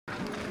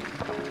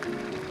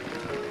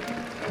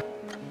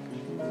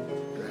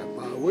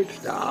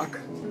Woodstock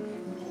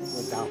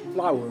with the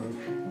Flower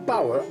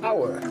Power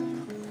Hour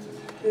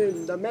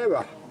in the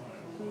mirror.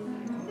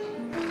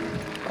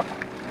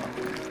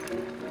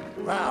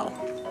 Well,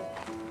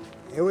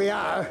 here we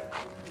are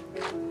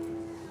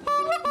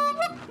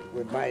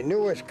with my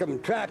newest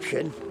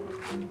contraption.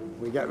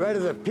 We got rid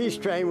of the peace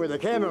train with the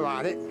camera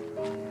on it.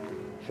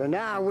 So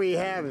now we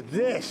have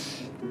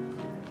this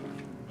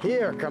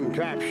here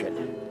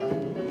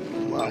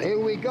contraption. Well, here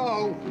we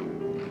go.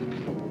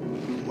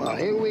 Well,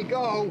 here we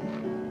go.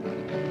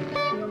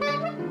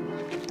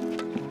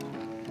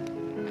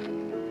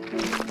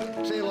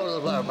 Say hello to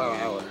the Flower Power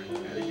Hour.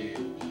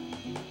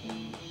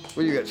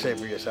 What do you got to say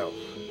for yourself?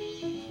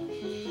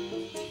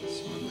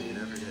 Smoke weed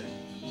every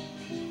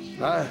day.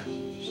 Huh?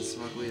 Just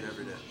smoke weed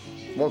every day.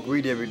 Smoke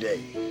weed every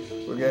day.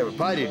 We're gonna have a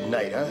party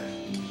tonight, huh?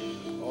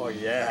 Oh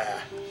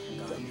yeah.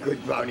 Some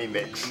good brownie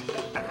mix.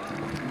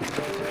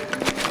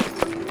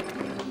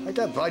 I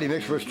thought brownie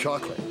mix was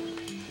chocolate.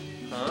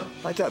 Huh?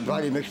 I thought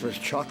brownie mix was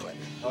chocolate.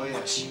 Oh,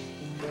 yes.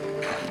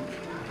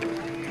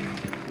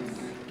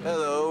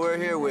 Hello, we're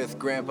here with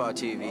Grandpa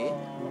TV.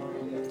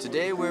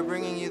 Today we're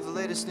bringing you the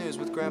latest news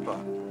with Grandpa.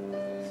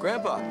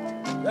 Grandpa,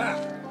 Yeah.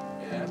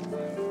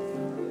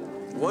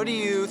 what do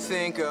you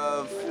think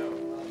of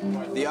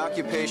the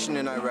occupation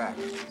in Iraq?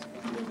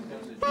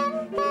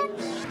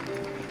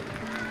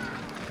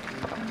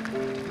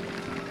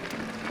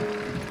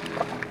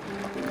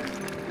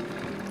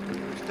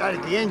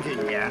 Started the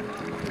engine, yeah.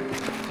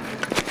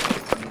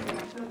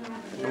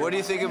 What do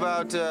you think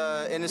about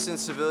innocent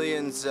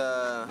civilians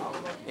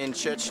in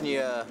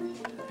Chechnya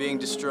being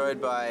destroyed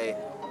by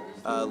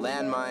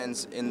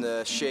landmines in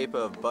the shape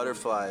of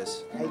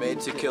butterflies made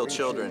to kill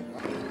children?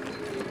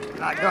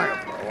 Not gonna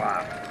for a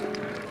while.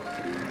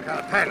 Got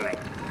a pedaling.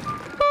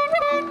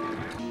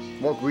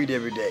 Smoke weed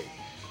every day.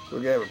 We're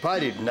gonna have a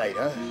party tonight,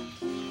 huh?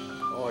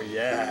 Oh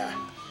yeah.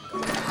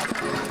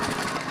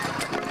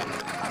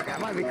 Okay,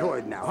 I'm on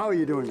record now. How are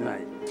you doing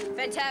tonight?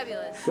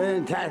 Fantabulous.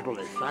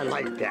 Fantabulous. I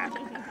like that.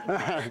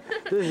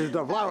 This is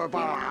the Flower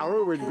Power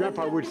Hour with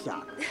Grandpa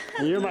Woodstock.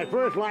 And you're my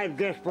first live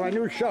guest for a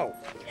new show.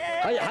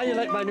 How you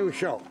like my new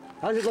show?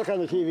 How's it look on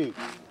the TV?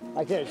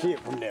 I can't see it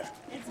from there.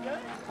 It's good.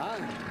 Huh?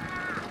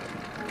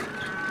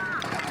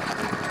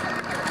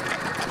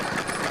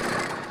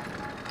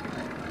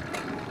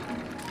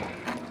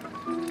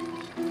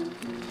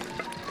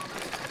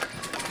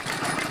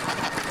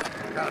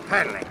 Got a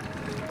pedaling.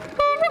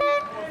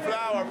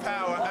 Flower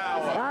Power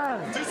Hour. Ah.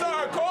 This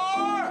our core.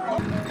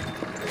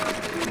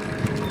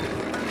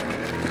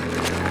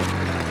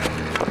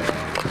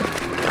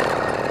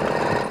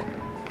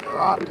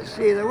 Off to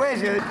see the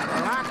wizard.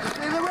 Off to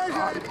see the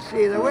wizard. To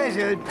see the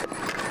wizard.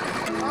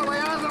 Oh, we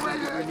are the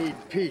wizard. I need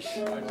peace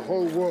in the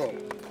whole world.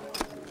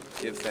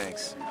 Give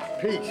thanks.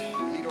 Peace.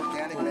 Eat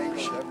organic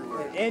baked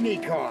everywhere. At any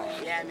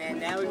cost. Yeah, man,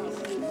 that would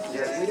be...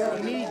 We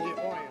don't need the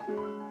oil.